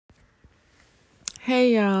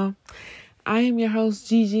Hey y'all, I am your host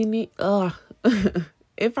Gigi Neal.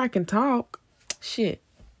 If I can talk, shit.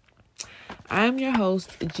 I am your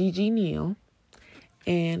host Gigi Neal,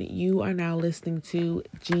 and you are now listening to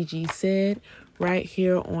Gigi Said right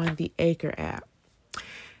here on the Anchor app.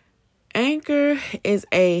 Anchor is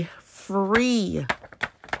a free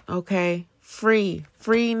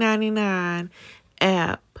 99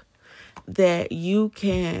 app that you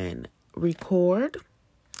can record,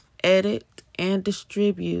 edit, and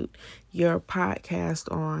distribute your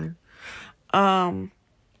podcast on.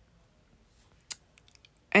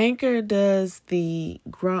 Anchor does the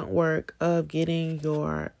grunt work of getting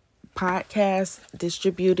your podcast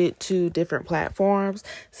distributed to different platforms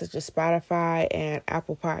such as Spotify and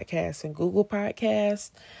Apple Podcasts and Google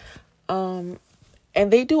Podcasts. And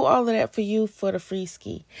they do all of that for you for the free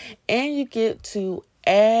ski. And you get to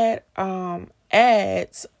add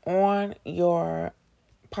ads on your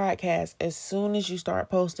podcast as soon as you start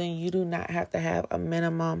posting. You do not have to have a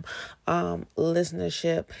minimum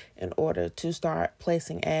listenership in order to start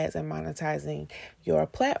placing ads and monetizing your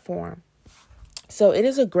platform. So it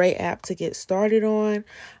is a great app to get started on.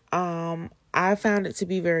 I found it to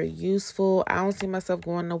be very useful. I don't see myself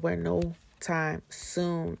going nowhere no time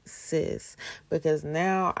soon, sis, because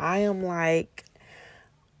now I am like,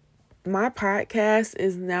 my podcast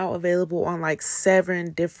is now available on like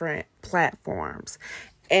 7 different platforms.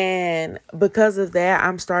 And because of that,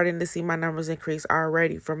 I'm starting to see my numbers increase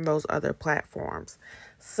already from those other platforms.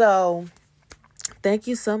 So thank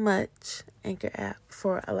you so much, Anchor app,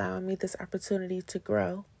 for allowing me this opportunity to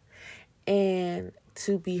grow and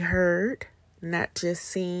to be heard, not just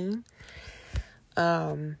seen.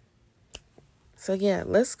 So yeah,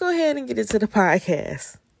 let's go ahead and get into the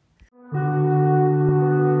podcast.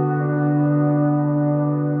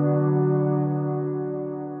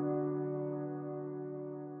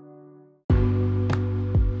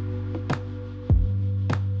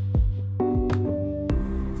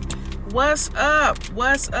 What's up?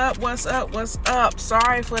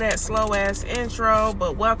 Sorry for that slow ass intro,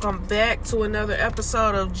 but welcome back to another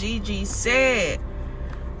episode of Gigi Said.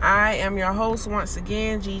 I am your host once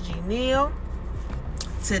again, Gigi Neal.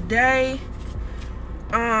 Today,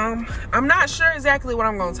 I'm not sure exactly what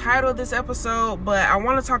I'm going to title this episode, but I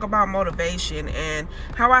want to talk about motivation and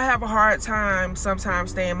how I have a hard time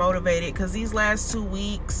sometimes staying motivated, because these last 2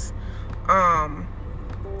 weeks,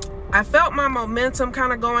 I felt my momentum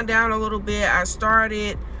kind of going down a little bit. I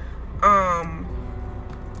started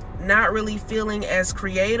not really feeling as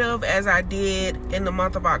creative as I did in the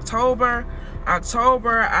month of October. I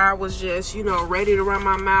was just, ready to run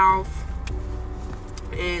my mouth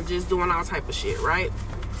and just doing all type of shit, right?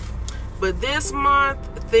 But this month,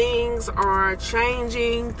 things are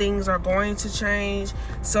changing. Things are going to change.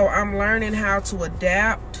 So I'm learning how to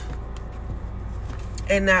adapt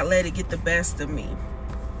and not let it get the best of me.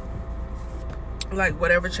 Like,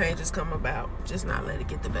 whatever changes come about, just not let it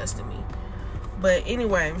get the best of me. But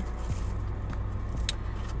anyway,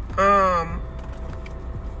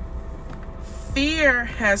 fear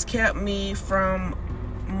has kept me from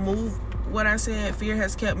moving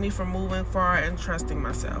far and trusting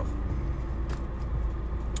myself.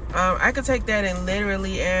 I could take that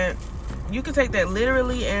you can take that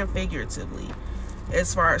literally and figuratively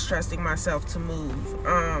as far as trusting myself to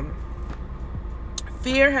move.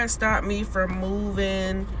 Fear has stopped me from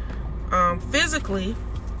moving physically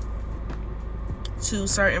to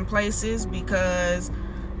certain places because,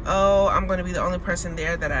 I'm going to be the only person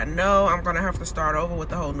there that I know. I'm going to have to start over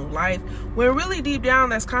with a whole new life. When really deep down,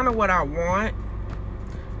 that's kind of what I want.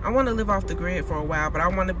 I want to live off the grid for a while, but I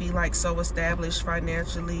want to be like so established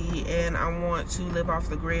financially, and I want to live off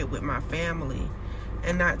the grid with my family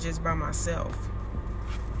and not just by myself.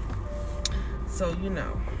 So,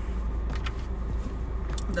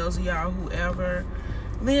 those of y'all who ever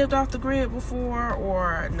lived off the grid before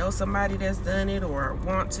or know somebody that's done it or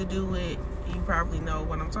want to do it, you probably know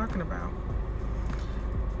what I'm talking about.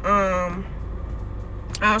 I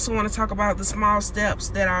also want to talk about the small steps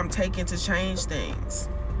that I'm taking to change things.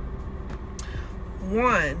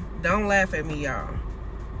 1, don't laugh at me, y'all.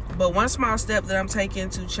 But one small step that I'm taking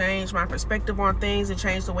to change my perspective on things and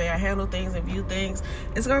change the way I handle things and view things,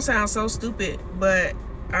 it's going to sound so stupid, but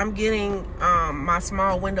I'm getting my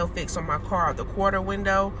small window fixed on my car, the quarter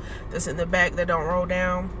window that's in the back that don't roll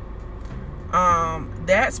down.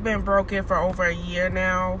 That's been broken for over a year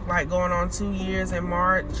now, like going on 2 years in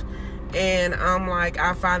March. And I'm like,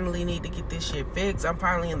 I finally need to get this shit fixed. I'm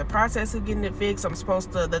finally in the process of getting it fixed.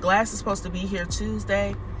 The glass is supposed to be here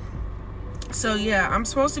Tuesday. So yeah, I'm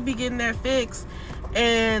supposed to be getting that fixed.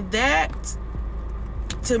 And that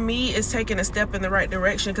to me, it's taking a step in the right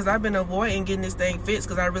direction, because I've been avoiding getting this thing fixed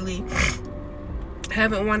because I really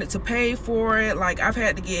haven't wanted to pay for it. Like, I've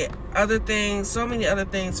had to get so many other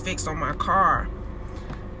things fixed on my car,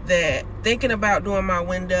 that thinking about doing my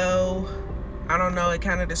window, I don't know, it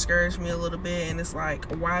kind of discouraged me a little bit. And it's like,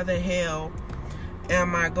 why the hell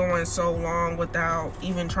am I going so long without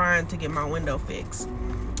even trying to get my window fixed?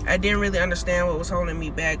 I didn't really understand what was holding me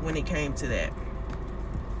back when it came to that.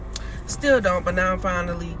 Still don't, but now I'm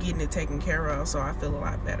finally getting it taken care of, so I feel a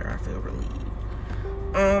lot better. I feel relieved.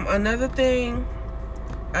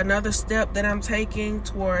 Another step that I'm taking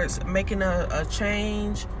towards making a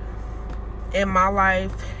change in my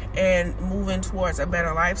life and moving towards a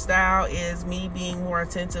better lifestyle is me being more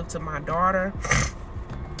attentive to my daughter,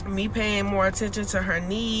 me paying more attention to her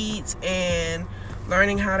needs, and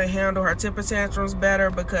learning how to handle her temper tantrums better,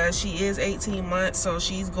 because she is 18 months, so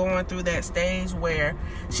she's going through that stage where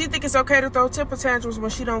she thinks it's okay to throw temper tantrums when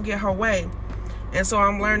she don't get her way. And so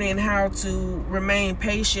I'm learning how to remain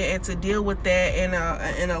patient and to deal with that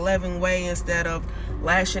in a loving way, instead of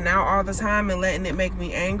lashing out all the time and letting it make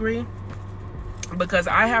me angry. Because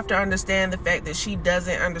I have to understand the fact that she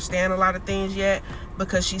doesn't understand a lot of things yet,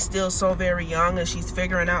 because she's still so very young and she's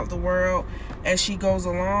figuring out the world as she goes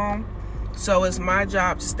along. So it's my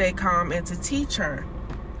job to stay calm and to teach her,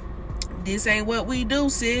 this ain't what we do,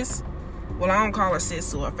 sis. Well, I don't call her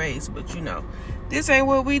sis to her face, but this ain't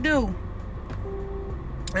what we do.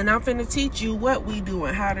 And I'm finna teach you what we do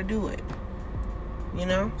and how to do it.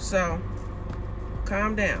 So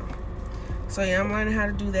calm down. So yeah, I'm learning how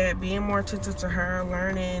to do that, being more attentive to her,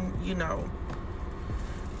 learning,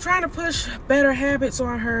 trying to push better habits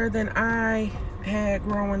on her than I had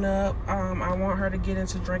growing up. I want her to get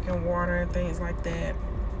into drinking water and things like that,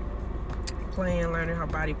 playing, learning her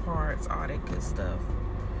body parts, all that good stuff.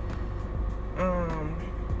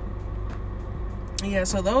 Yeah,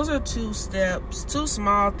 so those are 2 steps, 2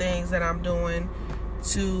 small things that I'm doing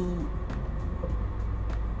to,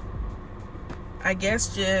 I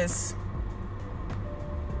guess, just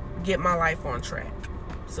get my life on track,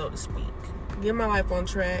 so to speak. Get my life on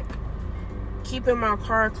track. Keeping my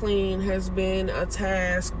car clean has been a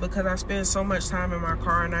task, because I spend so much time in my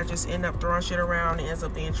car and I just end up throwing shit around and it ends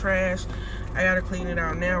up being trash. I gotta clean it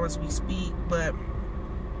out now as we speak, but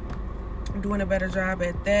I'm doing a better job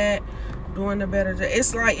at that.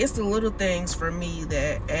 It's like, it's the little things for me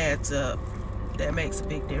that adds up, that makes a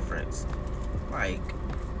big difference. Like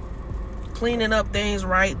cleaning up things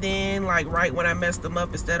right then, like right when I messed them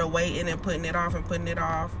up, instead of waiting and putting it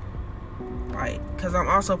off. Like, because I'm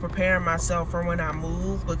also preparing myself for when I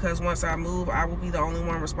move, because once I move, I will be the only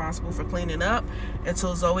one responsible for cleaning up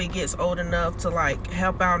until Zoe gets old enough to like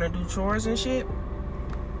help out and do chores and shit.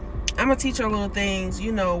 I'm gonna teach her little things,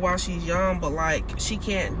 while she's young, but like she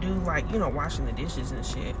can't do like, washing the dishes and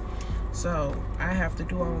shit. So I have to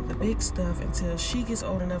do all of the big stuff until she gets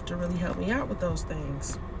old enough to really help me out with those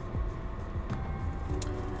things.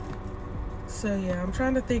 So yeah, I'm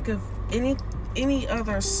trying to think of any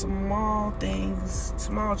other small things,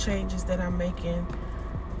 small changes that I'm making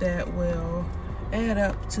that will add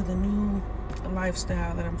up to the new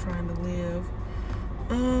lifestyle that I'm trying to live.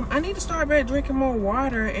 I need to start back drinking more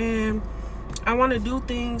water, and I want to do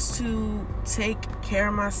things to take care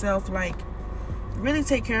of myself, like really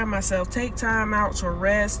take care of myself. Take time out to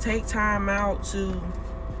rest, take time out to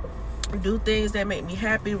do things that make me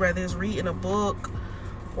happy, whether it's reading a book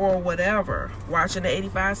or whatever, watching the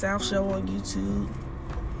 85 South show on YouTube,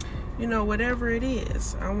 whatever it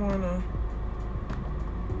is. I want to,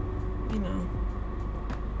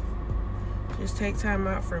 just take time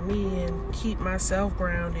out for me and keep myself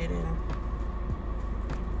grounded. And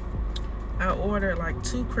I ordered like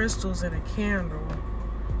 2 crystals and a candle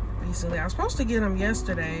recently. I was supposed to get them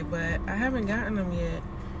yesterday, but I haven't gotten them yet,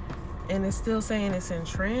 and it's still saying it's in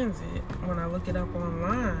transit when I look it up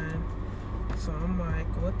online. So I'm like,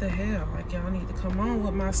 what the hell? Like, y'all need to come on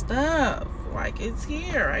with my stuff. Like, it's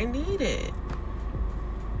here. I need it.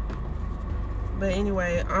 But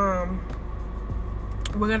anyway,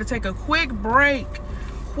 we're going to take a quick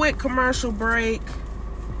commercial break.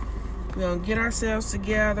 We're going to get ourselves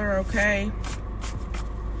together, okay?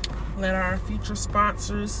 Let our future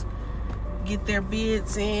sponsors get their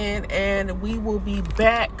bids in, and we will be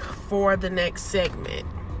back for the next segment.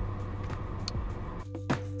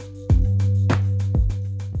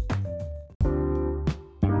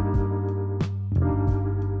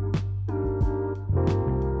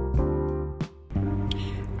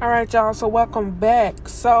 All right, y'all, so welcome back.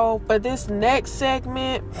 So for this next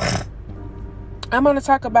segment, I'm going to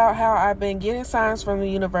talk about how I've been getting signs from the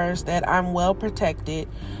universe that I'm well protected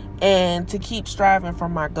and to keep striving for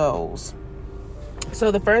my goals.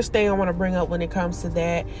 So the first thing I want to bring up when it comes to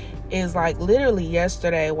that is like literally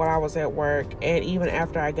yesterday while I was at work and even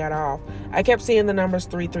after I got off, I kept seeing the numbers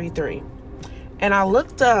 333. And I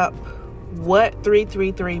looked up what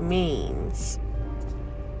 333 means.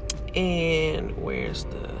 And where's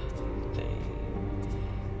the thing?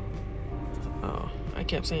 Oh, I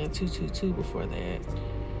kept saying 222 before that.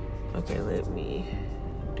 Okay, let me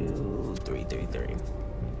do 333.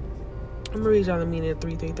 I'm gonna read y'all the meaning of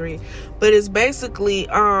 333. But it's basically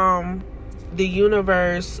the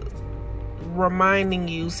universe reminding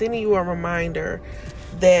you, sending you a reminder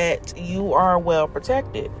that you are well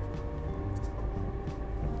protected.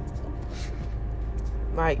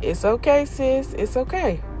 Like, it's okay, sis. It's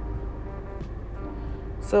okay.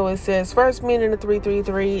 So it says, first meaning of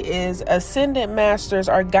 333 is ascendant masters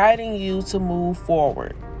are guiding you to move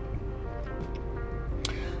forward.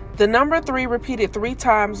 The number 3 repeated 3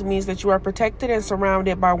 times means that you are protected and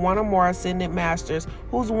surrounded by one or more ascendant masters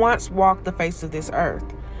who's once walked the face of this earth.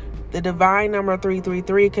 The divine number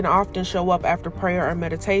 333 can often show up after prayer or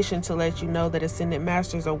meditation to let you know that ascendant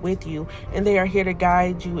masters are with you and they are here to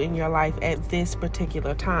guide you in your life at this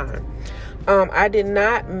particular time. I did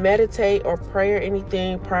not meditate or pray or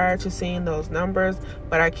anything prior to seeing those numbers,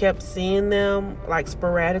 but I kept seeing them like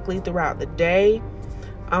sporadically throughout the day.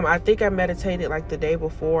 I think I meditated like the day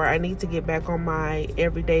before. I need to get back on my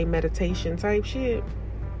everyday meditation type shit.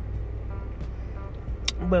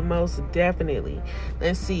 But most definitely.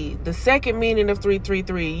 Let's see. The second meaning of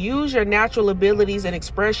 333. Use your natural abilities and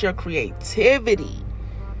express your creativity.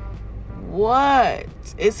 What?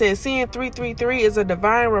 It says seeing 333 is a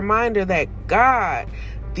divine reminder that God,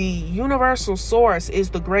 the universal source,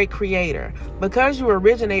 is the great creator. Because you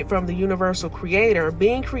originate from the universal creator,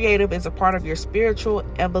 being creative is a part of your spiritual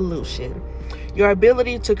evolution. Your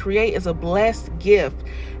ability to create is a blessed gift.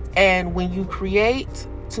 And when you create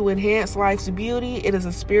to enhance life's beauty, it is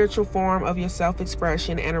a spiritual form of your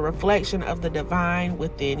self-expression and a reflection of the divine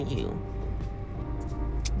within you.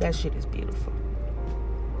 That shit is beautiful.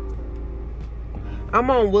 I'm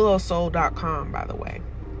on willowsoul.com, by the way.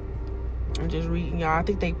 I'm just reading y'all. I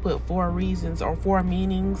think they put 4 reasons or 4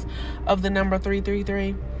 meanings of the number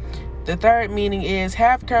 333. The third meaning is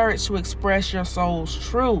have courage to express your soul's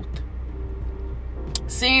truth.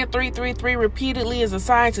 Seeing 333 repeatedly is a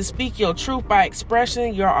sign to speak your truth by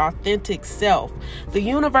expressing your authentic self. The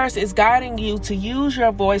universe is guiding you to use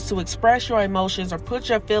your voice to express your emotions or put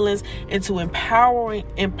your feelings into empowering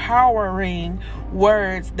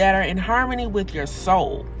words that are in harmony with your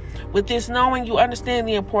soul. With this knowing, you understand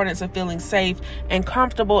the importance of feeling safe and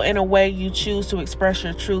comfortable in a way you choose to express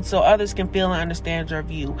your truth so others can feel and understand your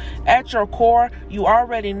view. At your core, you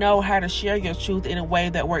already know how to share your truth in a way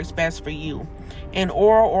that works best for you, in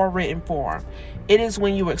oral or written form. It is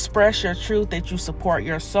when you express your truth that you support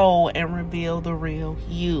your soul and reveal the real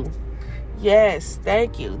you. Yes,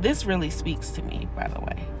 thank you. This really speaks to me, by the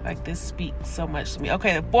way. Like, this speaks so much to me.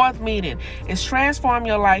 Okay, the fourth meaning is transform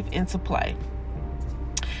your life into play.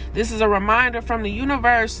 This is a reminder from the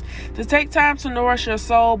universe to take time to nourish your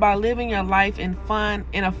soul by living your life in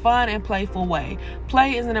a fun and playful way.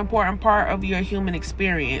 Play is an important part of your human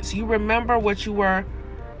experience. You remember that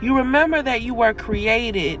you were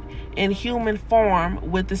created in human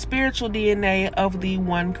form with the spiritual DNA of the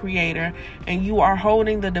one creator, and you are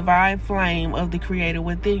holding the divine flame of the creator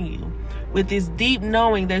within you. With this deep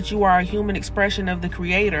knowing that you are a human expression of the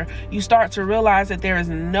creator, you start to realize that there is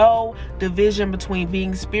no division between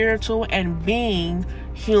being spiritual and being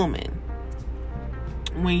human.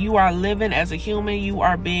 When you are living as a human, you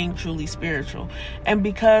are being truly spiritual. And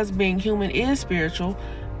because being human is spiritual,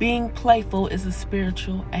 being playful is a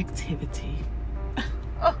spiritual activity.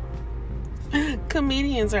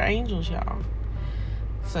 Comedians are angels, y'all.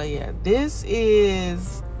 So yeah, this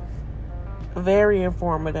is very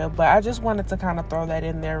informative, but I just wanted to kind of throw that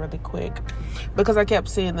in there really quick because I kept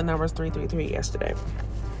seeing the numbers 333 yesterday.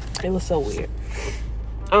 It was so weird.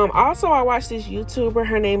 Also, I watched this YouTuber.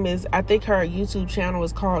 Her name is, I think her YouTube channel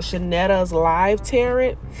is called Shanetta's Live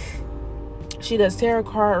Tarot. She does tarot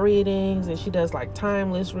card readings and she does like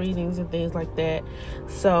timeless readings and things like that.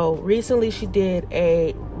 So recently she did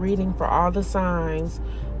a reading for all the signs,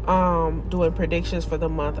 doing predictions for the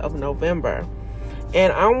month of November.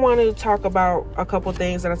 And I want to talk about a couple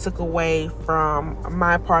things that I took away from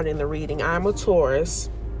my part in the reading. I'm a Taurus,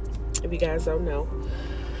 if you guys don't know.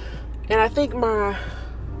 And I think my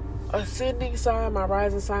ascending sign, my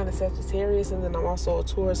rising sign is Sagittarius, and then I'm also a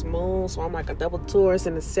Taurus moon, so I'm like a double Taurus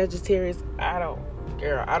and a Sagittarius. I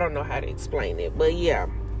don't know how to explain it, but yeah.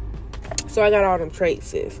 So I got all them traits,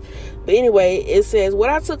 sis. But anyway, it says what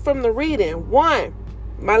I took from the reading. 1,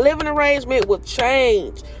 My living arrangement will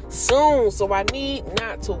change soon, so I need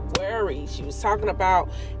not to worry. She was talking about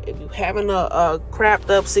if you're having a crapped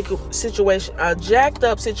up situation, a jacked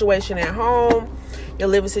up situation at home, your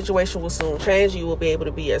living situation will soon change. You will be able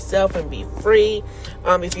to be yourself and be free.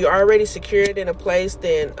 If you're already secured in a place,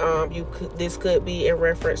 then this could be in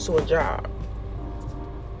reference to a job.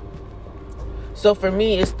 So for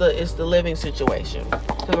me, it's the living situation,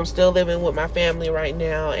 because I'm still living with my family right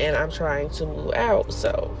now, and I'm trying to move out.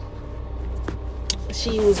 So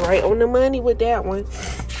she was right on the money with that one.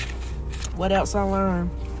 What else I learned?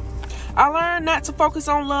 I learned not to focus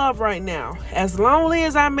on love right now. As lonely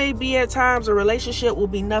as I may be at times, a relationship will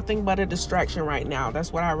be nothing but a distraction right now.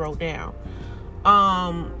 That's what I wrote down.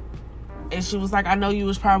 And she was like, I know you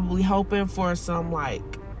was probably hoping for some like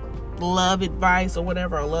love advice or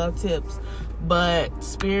whatever, or love tips, but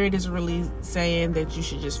Spirit is really saying that you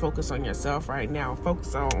should just focus on yourself right now.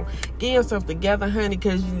 Focus on getting yourself together, honey,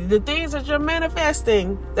 because the things that you're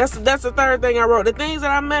manifesting, that's the third thing I wrote. The things that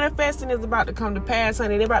I'm manifesting is about to come to pass,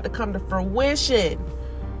 honey. They're about to come to fruition.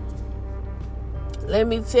 Let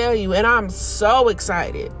me tell you, and I'm so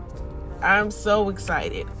excited. I'm so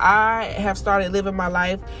excited. I have started living my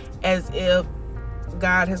life as if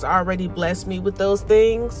God has already blessed me with those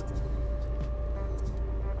things.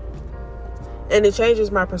 And it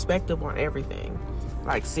changes my perspective on everything.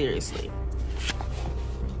 Like, seriously.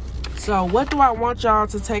 So what do I want y'all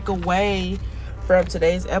to take away from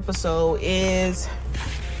today's episode is,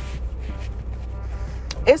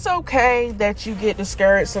 it's okay that you get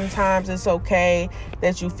discouraged sometimes. It's okay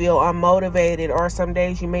that you feel unmotivated, or some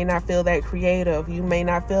days you may not feel that creative. You may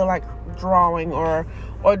not feel like drawing or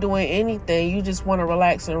doing anything. You just want to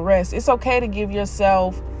relax and rest. It's okay to give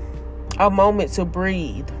yourself a moment to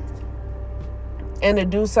breathe and to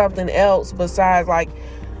do something else besides, like,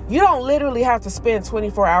 you don't literally have to spend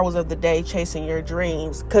 24 hours of the day chasing your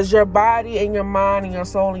dreams, because your body and your mind and your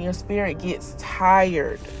soul and your spirit gets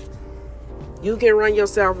tired. You can run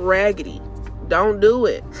yourself raggedy. Don't do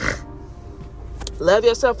it. Love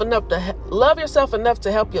yourself enough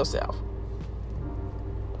to help yourself.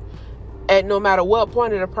 At no matter what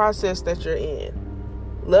point in the process that you're in,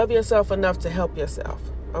 love yourself enough to help yourself.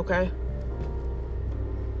 Okay?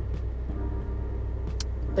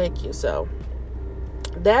 Thank you. So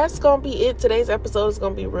that's gonna be it. Today's episode is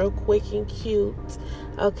gonna be real quick and cute.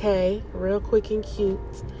 Okay, real quick and cute.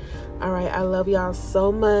 All right, I love y'all so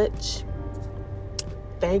much.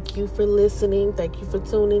 Thank you for listening. Thank you for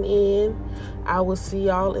tuning in. I will see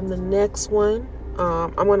y'all in the next one.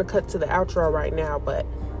 I'm gonna cut to the outro right now, but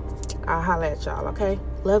I'll holla at y'all. Okay,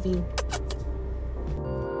 love you.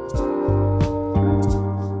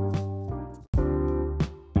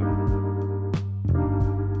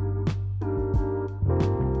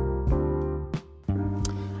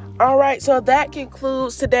 All right, so that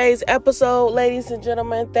concludes today's episode, ladies and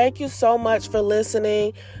gentlemen. Thank you so much for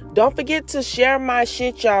listening. Don't forget to share my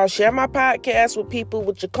shit, y'all. Share my podcast with people,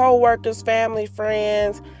 with your coworkers, family,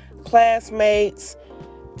 friends, classmates,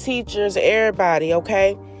 teachers, everybody,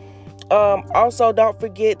 okay? Also, don't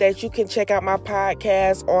forget that you can check out my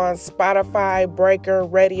podcast on Spotify, Breaker,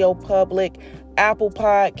 Radio Public, Apple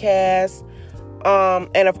Podcasts,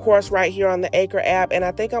 and of course right here on the Anchor app. And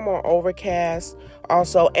I think I'm on Overcast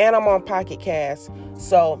also, and I'm on Pocket Cast.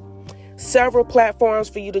 So several platforms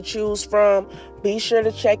for you to choose from. Be sure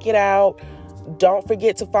to check it out. Don't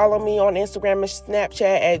forget to follow me on Instagram and Snapchat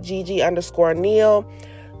at Gigi_Neil.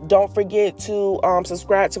 Don't forget to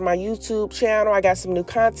subscribe to my YouTube channel. I got some new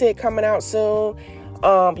content coming out soon.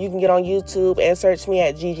 You can get on YouTube and search me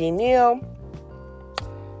at Gigi Neil.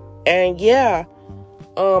 And yeah,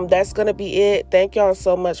 that's gonna be it. Thank y'all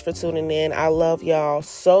so much for tuning in. I love y'all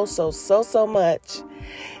so much.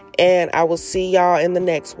 And I will see y'all in the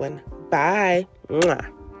next one. Bye.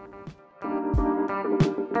 Mwah.